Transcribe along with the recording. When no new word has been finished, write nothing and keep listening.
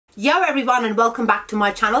Yo everyone, and welcome back to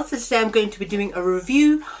my channel. So today I'm going to be doing a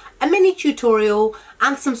review, a mini tutorial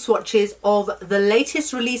and some swatches of the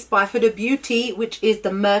latest release by Huda Beauty, which is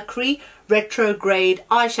the Mercury Retrograde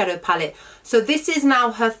Eyeshadow Palette. So this is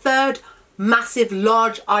now her third massive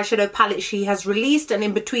large eyeshadow palette she has released, and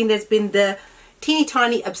in between there's been the teeny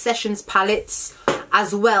tiny Obsessions palettes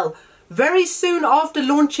as well. Very soon after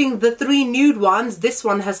launching the three nude ones, this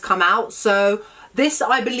one has come out. So this,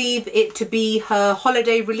 I believe it to be her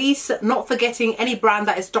holiday release, not forgetting any brand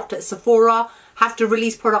that is stocked at Sephora have to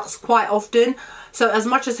release products quite often. So as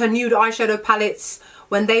much as her nude eyeshadow palettes,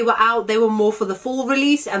 when they were out, they were more for the fall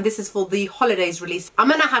release, and this is for the holidays release. I'm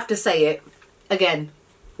gonna have to say it again,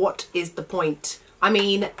 what is the point? I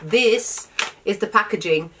mean, this is the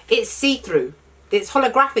packaging. It's see-through. It's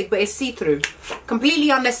holographic, but it's see-through. Completely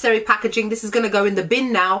unnecessary packaging. This is gonna go in the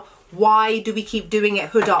bin now. Why do we keep doing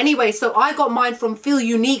it, Huda? Anyway, so I got mine from Feel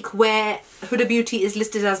Unique, where Huda Beauty is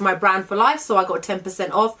listed as my brand for life, so I got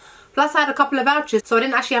 10% off. Plus I had a couple of vouchers, so I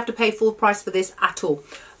didn't actually have to pay full price for this at all.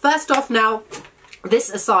 First off now, this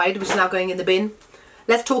aside, which is now going in the bin,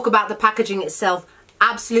 let's talk about the packaging itself.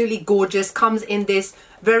 Absolutely gorgeous. Comes in this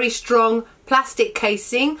very strong plastic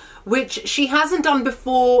casing, which she hasn't done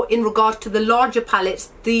before in regard to the larger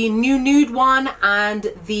palettes. The new nude one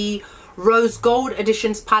and the Rose Gold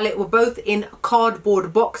Editions palette were both in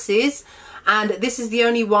cardboard boxes, and this is the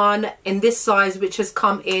only one in this size which has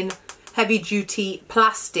come in heavy duty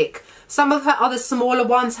plastic. Some of her other smaller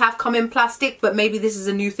ones have come in plastic, but maybe this is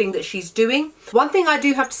a new thing that she's doing. One thing I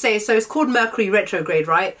do have to say, so it's called Mercury Retrograde,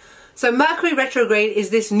 right? So Mercury Retrograde is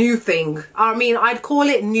this new thing. I mean, I'd call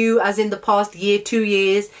it new as in the past year, 2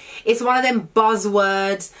 years. It's one of them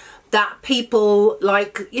buzzwords that people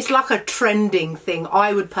like. It's like a trending thing,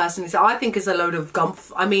 I would personally say. I think it's a load of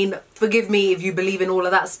gumph. I mean, forgive me if you believe in all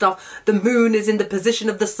of that stuff. The moon is in the position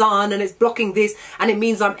of the sun and it's blocking this, and it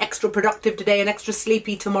means I'm extra productive today and extra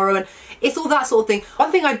sleepy tomorrow, and it's all that sort of thing. One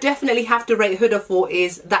thing I definitely have to rate Huda for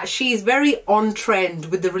is that she's very on trend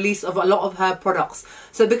with the release of a lot of her products.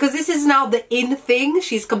 So because this is now the in thing,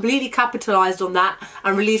 she's completely capitalized on that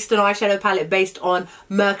and released an eyeshadow palette based on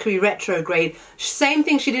Mercury Retrograde. Same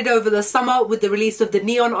thing she did over the summer with the release of the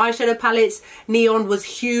neon eyeshadow palettes. Neon was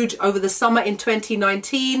huge over the summer in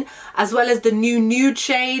 2019, as well as the new nude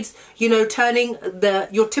shades, you know, turning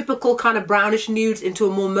your typical kind of brownish nudes into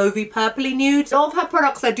a more mauvey purpley nude. All of her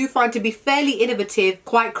products I do find to be fairly innovative,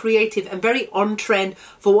 quite creative, and very on trend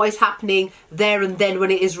for what is happening there and then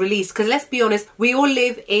when it is released. Because let's be honest, we all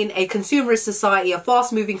live in a consumerist society, a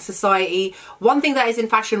fast moving society. One thing that is in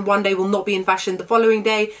fashion one day will not be in fashion the following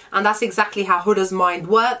day, and that's exactly how Huda's mind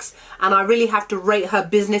works, and I really have to rate her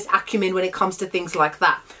business acumen when it comes to things like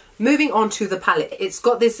that. Moving on to the palette, it's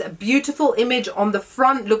got this beautiful image on the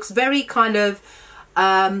front, looks very kind of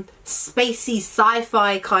spacey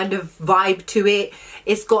sci-fi kind of vibe to it.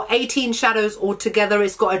 It's got 18 shadows altogether.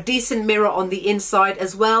 It's got a decent mirror on the inside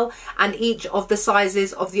as well, and each of the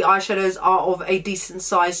sizes of the eyeshadows are of a decent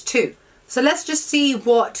size too. So let's just see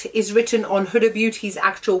what is written on Huda Beauty's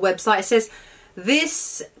actual website. It says,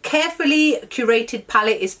 this carefully curated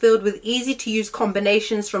palette is filled with easy to use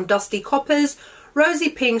combinations from dusty coppers, rosy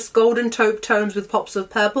pinks, golden taupe tones with pops of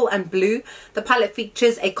purple and blue. The palette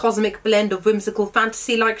features a cosmic blend of whimsical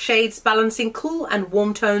fantasy-like shades, balancing cool and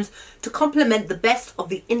warm tones to complement the best of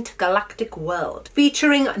the intergalactic world.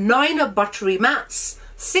 Featuring 9 buttery mattes,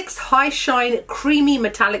 6 high shine creamy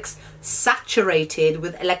metallics saturated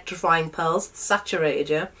with electrifying pearls, saturated,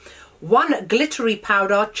 yeah? 1 glittery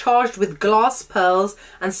powder charged with glass pearls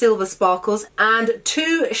and silver sparkles, and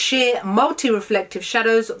 2 sheer multi-reflective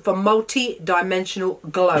shadows for multi-dimensional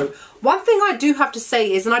glow. One thing I do have to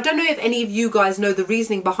say is, and I don't know if any of you guys know the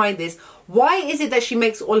reasoning behind this, why is it that she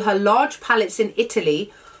makes all her large palettes in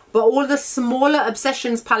Italy, but all the smaller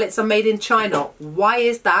Obsessions palettes are made in China? Why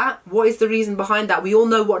is that? What is the reason behind that? We all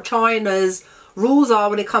know what China's rules are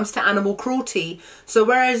when it comes to animal cruelty. So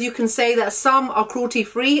whereas you can say that some are cruelty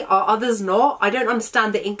free, are others not? I don't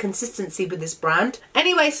understand the inconsistency with this brand.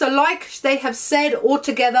 Anyway, so like they have said,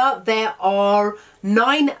 altogether there are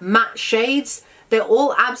 9 matte shades. They're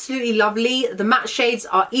all absolutely lovely. The matte shades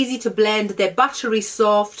are easy to blend. They're buttery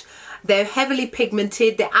soft. They're heavily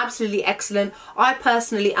pigmented. They're absolutely excellent. I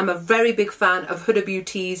personally am a very big fan of Huda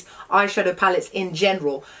Beauty's eyeshadow palettes in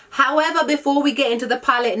general. However, before we get into the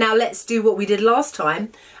palette, now let's do what we did last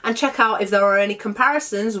time and check out if there are any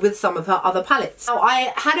comparisons with some of her other palettes. Now,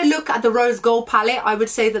 I had a look at the Rose Gold palette. I would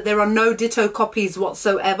say that there are no ditto copies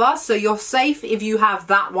whatsoever, so you're safe if you have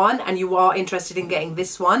that one and you are interested in getting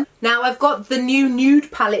this one. Now, I've got the new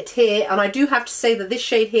nude palette here, and I do have to say that this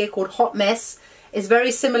shade here called Hot Mess is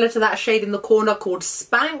very similar to that shade in the corner called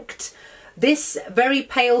Spanked. This very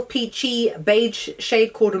pale peachy beige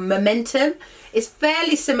shade called Momentum is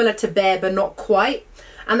fairly similar to Bare, but not quite.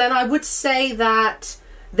 And then I would say that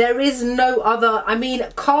there is no other, I mean,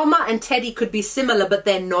 Karma and Teddy could be similar, but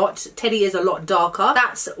they're not. Teddy is a lot darker.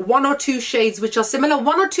 That's 1 or 2 shades which are similar.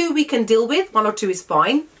 1 or 2 we can deal with. 1 or 2 is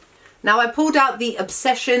fine. Now I pulled out the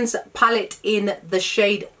Obsessions palette in the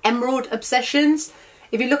shade Emerald Obsessions.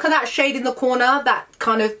 If you look at that shade in the corner, that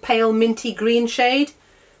kind of pale minty green shade,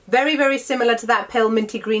 very, very similar to that pale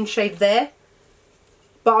minty green shade there.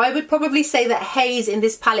 But I would probably say that Haze in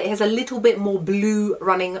this palette has a little bit more blue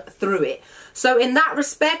running through it. So in that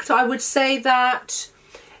respect, I would say that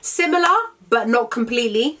similar, but not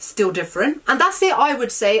completely, still different. And that's it, I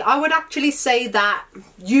would say. I would actually say that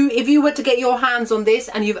if you were to get your hands on this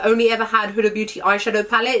and you've only ever had Huda Beauty eyeshadow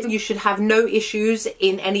palette, you should have no issues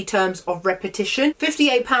in any terms of repetition.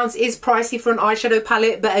 £58 is pricey for an eyeshadow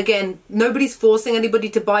palette, but again, nobody's forcing anybody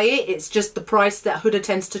to buy it. It's just the price that Huda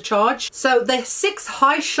tends to charge. So the 6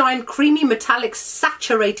 High Shine Creamy Metallic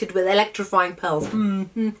Saturated with Electrifying Pearls.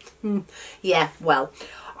 Yeah, well,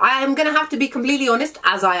 I am going to have to be completely honest,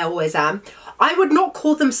 as I always am. I would not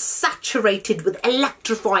call them saturated with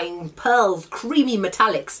electrifying pearls, creamy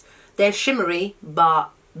metallics. They're shimmery,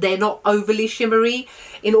 but they're not overly shimmery.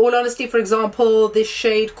 In all honesty, for example, this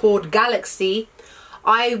shade called Galaxy,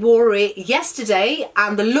 I wore it yesterday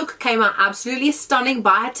and the look came out absolutely stunning,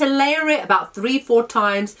 but I had to layer it about 3-4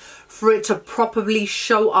 times for it to properly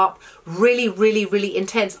show up really, really, really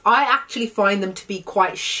intense. I actually find them to be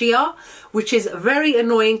quite sheer, which is very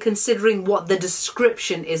annoying considering what the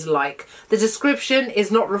description is like. The description is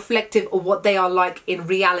not reflective of what they are like in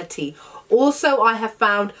reality. Also, I have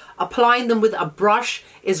found applying them with a brush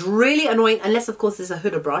is really annoying, unless of course it's a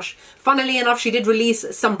Huda brush. Funnily enough, she did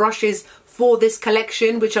release some brushes for this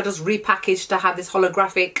collection, which I just repackaged to have this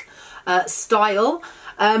holographic style.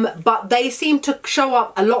 But they seem to show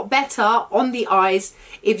up a lot better on the eyes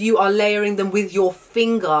if you are layering them with your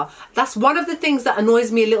finger. That's one of the things that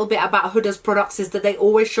annoys me a little bit about Huda's products, is that they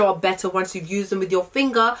always show up better once you've used them with your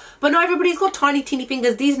finger. But not everybody's got tiny teeny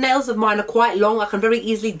fingers. These nails of mine are quite long. I can very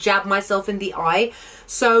easily jab myself in the eye.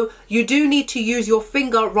 So you do need to use your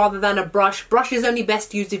finger rather than a brush. Brush is only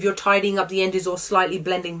best used if you're tidying up the edges or slightly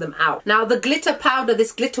blending them out. Now the glitter powder,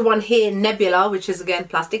 this glitter one here, Nebula, which is again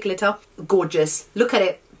plastic glitter, gorgeous. Look at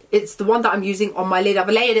it. It's the one that I'm using on my lid. I've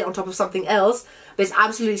layered it on top of something else, but it's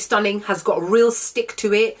absolutely stunning, has got a real stick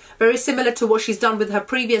to it. Very similar to what she's done with her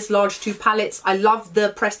previous large 2 palettes. I love the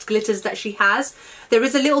pressed glitters that she has. There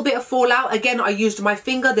is a little bit of fallout. Again, I used my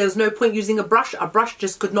finger. There was no point using a brush. A brush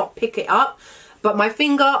just could not pick it up. But my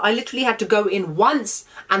finger, I literally had to go in once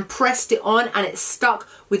and pressed it on and it stuck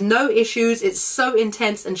with no issues. It's so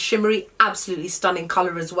intense and shimmery, absolutely stunning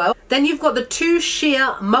colour as well. Then you've got the 2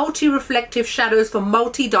 sheer multi-reflective shadows for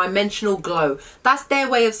multi-dimensional glow. That's their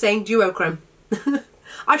way of saying duochrome.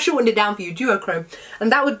 I shortened it down for you, duochrome.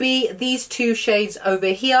 And that would be these 2 shades over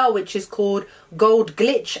here, which is called Gold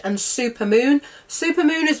Glitch and Supermoon.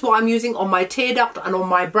 Supermoon is what I'm using on my tear duct and on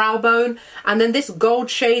my brow bone. And then this gold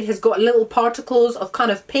shade has got little particles of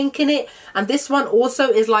kind of pink in it. And this one also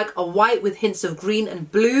is like a white with hints of green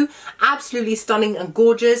and blue. Absolutely stunning and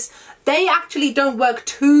gorgeous. They actually don't work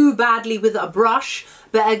too badly with a brush.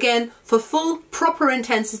 But again, for full, proper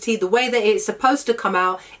intensity, the way that it's supposed to come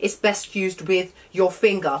out, it's best used with your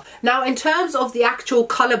finger. Now, in terms of the actual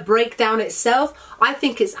colour breakdown itself, I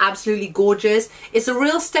think it's absolutely gorgeous. It's a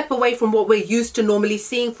real step away from what we're used to normally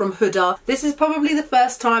seeing from Huda. This is probably the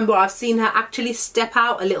first time where I've seen her actually step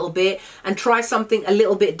out a little bit and try something a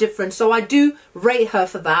little bit different. So I do rate her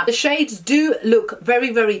for that. The shades do look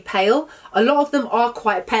very, very pale. A lot of them are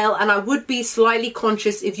quite pale, and I would be slightly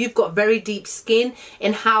conscious if you've got very deep skin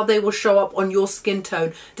in how they will show up on your skin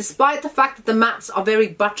tone. Despite the fact that the mattes are very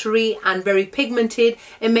buttery and very pigmented,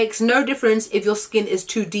 it makes no difference if your skin is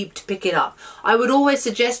too deep to pick it up. I would always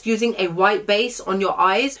suggest using a white base on your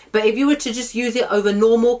eyes, but if you were to just use it over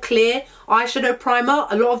normal clear eyeshadow primer,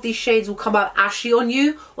 a lot of these shades will come out ashy on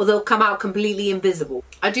you, or they'll come out completely invisible.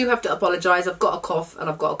 I do have to apologise, I've got a cough and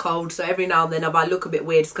I've got a cold, so every now and then if I look a bit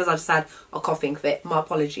weird, it's because I just had a coughing fit. My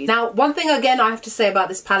apologies. Now, one thing again I have to say about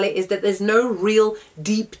this palette is that there's no real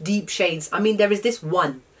deep shades. I mean, there is this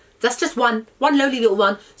one. That's just one lowly little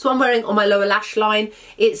one. So I'm wearing on my lower lash line.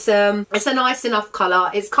 It's a nice enough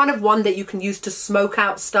colour. It's kind of one that you can use to smoke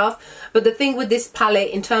out stuff. But the thing with this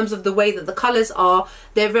palette, in terms of the way that the colours are,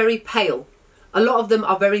 they're very pale. A lot of them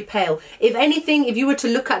are very pale. If anything, if you were to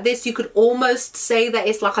look at this, you could almost say that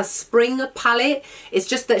it's like a spring palette. It's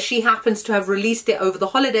just that she happens to have released it over the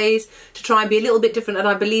holidays to try and be a little bit different. And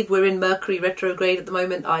I believe we're in Mercury retrograde at the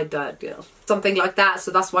moment. Something like that.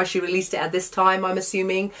 So that's why she released it at this time, I'm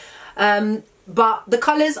assuming. But the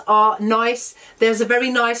colours are nice. There's a very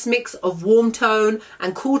nice mix of warm tone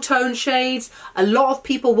and cool tone shades. A lot of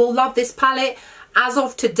people will love this palette. As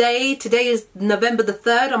of today is November the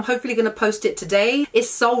 3rd, I'm hopefully going to post it today. It's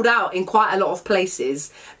sold out in quite a lot of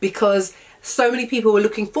places because so many people were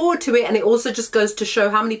looking forward to it, and it also just goes to show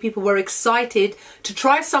how many people were excited to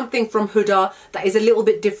try something from Huda that is a little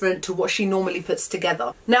bit different to what she normally puts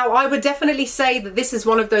together. Now, I would definitely say that this is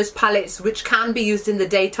one of those palettes which can be used in the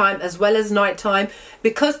daytime as well as nighttime,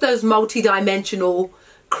 because those multi-dimensional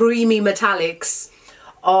creamy metallics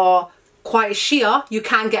are quite sheer. You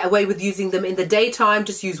can get away with using them in the daytime.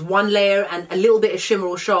 Just use one layer and a little bit of shimmer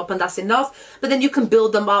or sharp, and that's enough. But then you can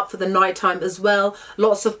build them up for the nighttime as well.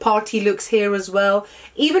 Lots of party looks here as well.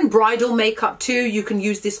 Even bridal makeup too, you can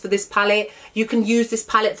use this for this palette. You can use this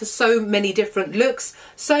palette for so many different looks,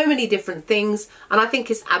 so many different things, and I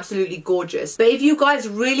think it's absolutely gorgeous. But if you guys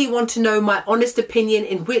really want to know my honest opinion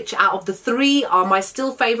in which out of the three are my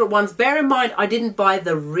still favorite ones, bear in mind I didn't buy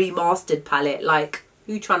the remastered palette. Like,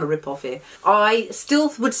 who you trying to rip off here? I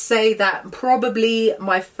still would say that probably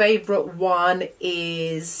my favorite one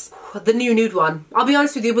is the new nude one. I'll be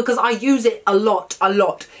honest with you, because I use it a lot.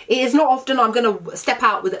 It is not often I'm going to step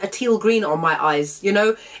out with a teal green on my eyes, you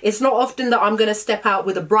know. It's not often that I'm going to step out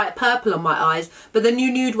with a bright purple on my eyes, but the new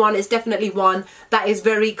nude one is definitely one that is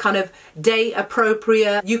very kind of day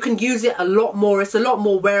appropriate. You can use it a lot more. It's a lot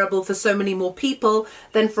more wearable for so many more people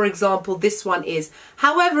than, for example, this one is.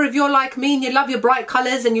 However, if you're like me and you love your bright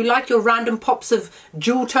colours and you like your random pops of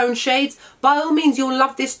jewel tone shades, by all means you'll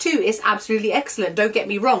love this too. It's absolutely excellent, don't get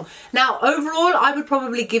me wrong. Now, overall, I would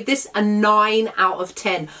probably give this a 9 out of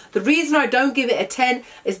 10. The reason I don't give it a 10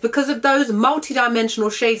 is because of those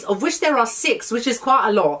multi-dimensional shades, of which there are 6, which is quite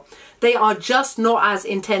a lot. They are just not as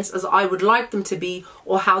intense as I would like them to be,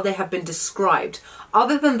 or how they have been described.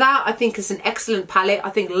 Other than that, I think it's an excellent palette. I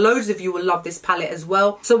think loads of you will love this palette as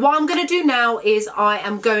well. So what I'm going to do now is I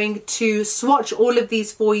am going to swatch all of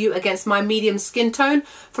these for you against my medium skin tone.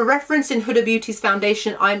 For reference, in Huda Beauty's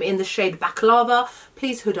foundation, I'm in the shade Baklava.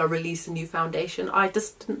 Please, Huda, release a new foundation. I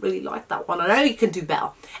just didn't really like that one. I know you can do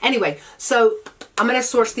better. Anyway, so I'm going to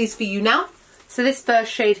swatch these for you now. So this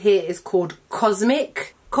first shade here is called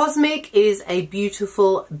Cosmic. Cosmic is a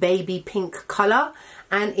beautiful baby pink colour,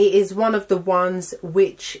 and it is one of the ones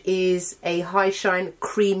which is a high shine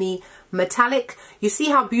creamy metallic. You see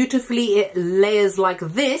how beautifully it layers like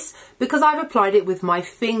this, because I've applied it with my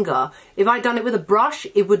finger. If I'd done it with a brush,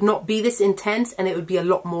 it would not be this intense and it would be a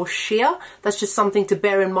lot more sheer. That's just something to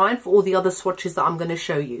bear in mind for all the other swatches that I'm going to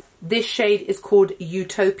show you. This shade is called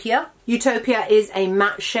Utopia. Utopia is a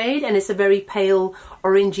matte shade and it's a very pale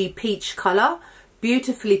orangey peach colour.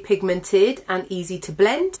 Beautifully pigmented and easy to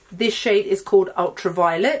blend. This shade is called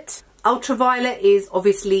Ultraviolet. Ultraviolet is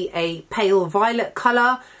obviously a pale violet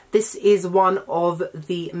colour. This is one of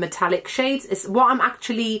the metallic shades. It's what I'm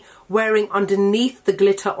actually wearing underneath the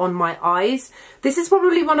glitter on my eyes. This is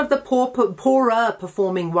probably one of the poorer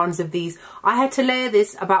performing ones of these. I had to layer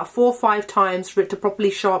this about 4 or 5 times for it to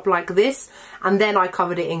properly show up like this, and then I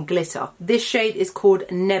covered it in glitter. This shade is called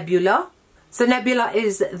Nebula. So Nebula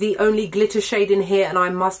is the only glitter shade in here, and I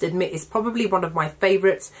must admit it's probably one of my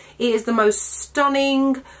favourites. It is the most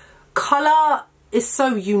stunning colour. It's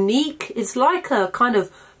so unique. It's like a kind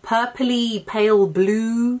of purpley pale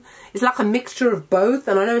blue. It's like a mixture of both,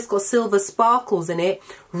 and I know it's got silver sparkles in it.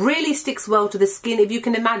 Really sticks well to the skin. If you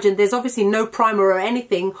can imagine, there's obviously no primer or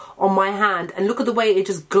anything on my hand, and look at the way it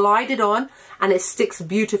just glided on and it sticks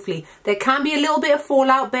beautifully. There can be a little bit of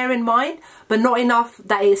fallout, bear in mind, but not enough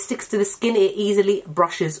that it sticks to the skin. It easily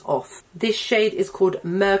brushes off. This shade is called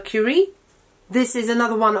Mercury. This is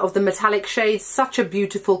another one of the metallic shades. Such a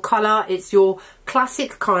beautiful colour. It's your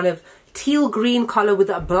classic kind of teal green colour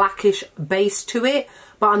with a blackish base to it,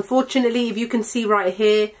 but unfortunately, if you can see right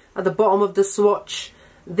here at the bottom of the swatch,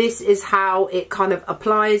 this is how it kind of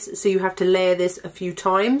applies, so you have to layer this a few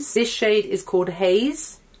times. This shade is called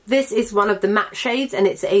Haze. This is one of the matte shades and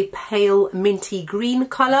it's a pale minty green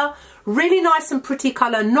colour. Really nice and pretty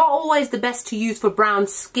colour. Not always the best to use for brown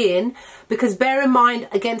skin, because bear in mind,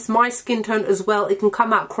 against my skin tone as well, it can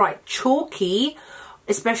come out quite chalky,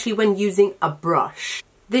 especially when using a brush.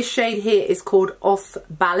 This shade here is called Off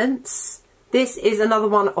Balance. This is another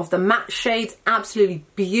one of the matte shades. Absolutely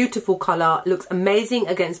beautiful colour. Looks amazing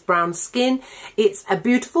against brown skin. It's a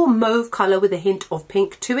beautiful mauve colour with a hint of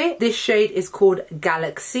pink to it. This shade is called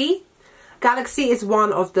Galaxy. Galaxy is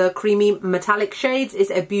one of the creamy metallic shades. It's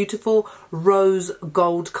a beautiful rose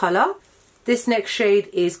gold colour. This next shade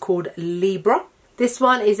is called Libra. This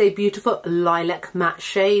one is a beautiful lilac matte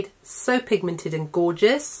shade, so pigmented and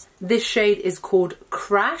gorgeous. This shade is called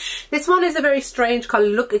Crash. This one is a very strange colour.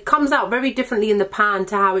 Look, it comes out very differently in the pan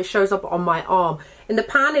to how it shows up on my arm. In the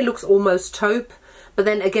pan it looks almost taupe, but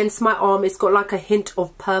then against my arm it's got like a hint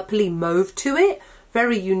of purpley mauve to it.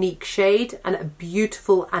 Very unique shade and a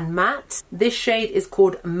beautiful and matte. This shade is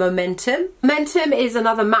called Momentum. Momentum is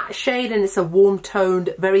another matte shade and it's a warm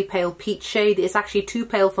toned, very pale peach shade. It's actually too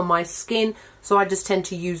pale for my skin, so I just tend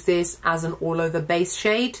to use this as an all over base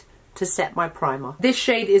shade to set my primer. This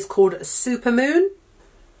shade is called Supermoon.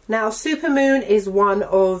 Now Supermoon is one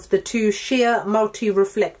of the two sheer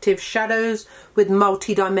multi-reflective shadows with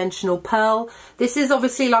multi-dimensional pearl. This is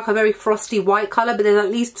obviously like a very frosty white colour, but there's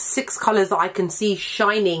at least 6 colours that I can see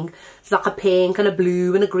shining. It's like a pink and a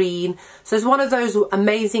blue and a green. So it's one of those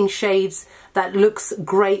amazing shades that looks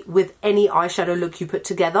great with any eyeshadow look you put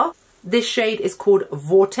together. This shade is called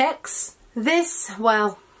Vortex. This,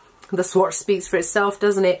 well, the swatch speaks for itself,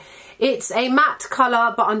 doesn't it? It's a matte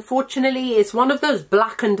colour, but unfortunately it's one of those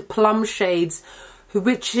blackened plum shades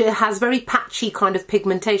which has very patchy kind of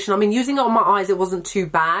pigmentation. I mean, using it on my eyes it wasn't too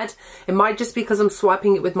bad. It might just be because I'm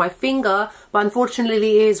swiping it with my finger, but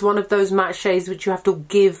unfortunately it is one of those matte shades which you have to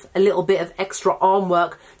give a little bit of extra arm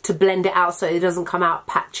work to blend it out so it doesn't come out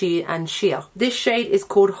patchy and sheer. This shade is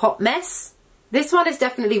called Hot Mess. This one is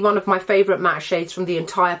definitely one of my favourite matte shades from the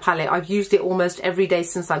entire palette. I've used it almost every day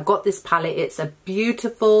since I got this palette. It's a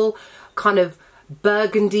beautiful kind of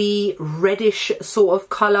burgundy, reddish sort of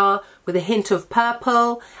colour with a hint of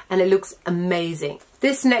purple, and it looks amazing.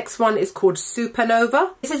 This next one is called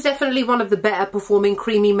Supernova. This is definitely one of the better performing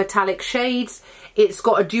creamy metallic shades. It's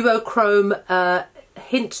got a duochrome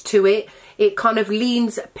hint to it. It kind of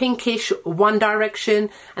leans pinkish one direction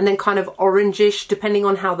and then kind of orangish depending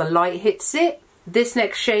on how the light hits it. This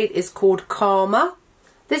next shade is called Karma.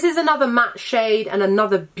 This is another matte shade and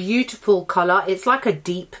another beautiful colour. It's like a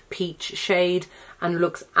deep peach shade and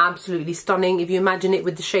looks absolutely stunning. If you imagine it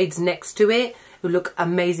with the shades next to it, it will look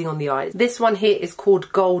amazing on the eyes. This one here is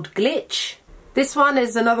called Gold Glitch. This one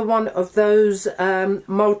is another one of those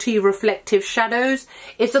multi-reflective shadows.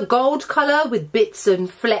 It's a gold colour with bits and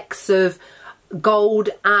flecks of gold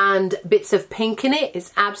and bits of pink in it.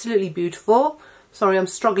 It's absolutely beautiful. Sorry, I'm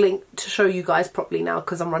struggling to show you guys properly now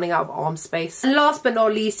because I'm running out of arm space. And last but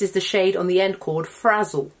not least is the shade on the end called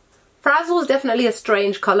Frazzle. Frazzle is definitely a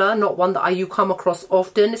strange colour, not one that you come across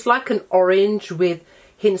often. It's like an orange with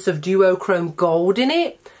hints of duochrome gold in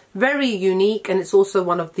it. Very unique, and it's also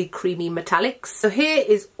one of the creamy metallics. So here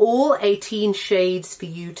is all 18 shades for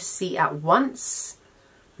you to see at once.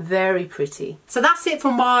 Very pretty. So that's it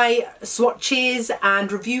for my swatches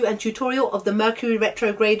and review and tutorial of the Mercury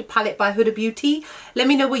Retrograde palette by Huda Beauty. Let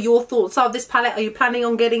me know what your thoughts are of this palette. Are you planning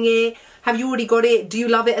on getting it? Have you already got it? Do you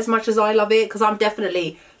love it as much as I love it? Because I'm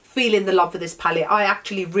definitely feeling the love for this palette. I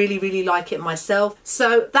actually really like it myself.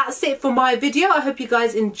 So that's it for my video. I hope you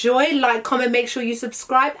guys enjoy. Like, comment, make sure you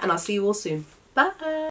subscribe, and I'll see you all soon. Bye.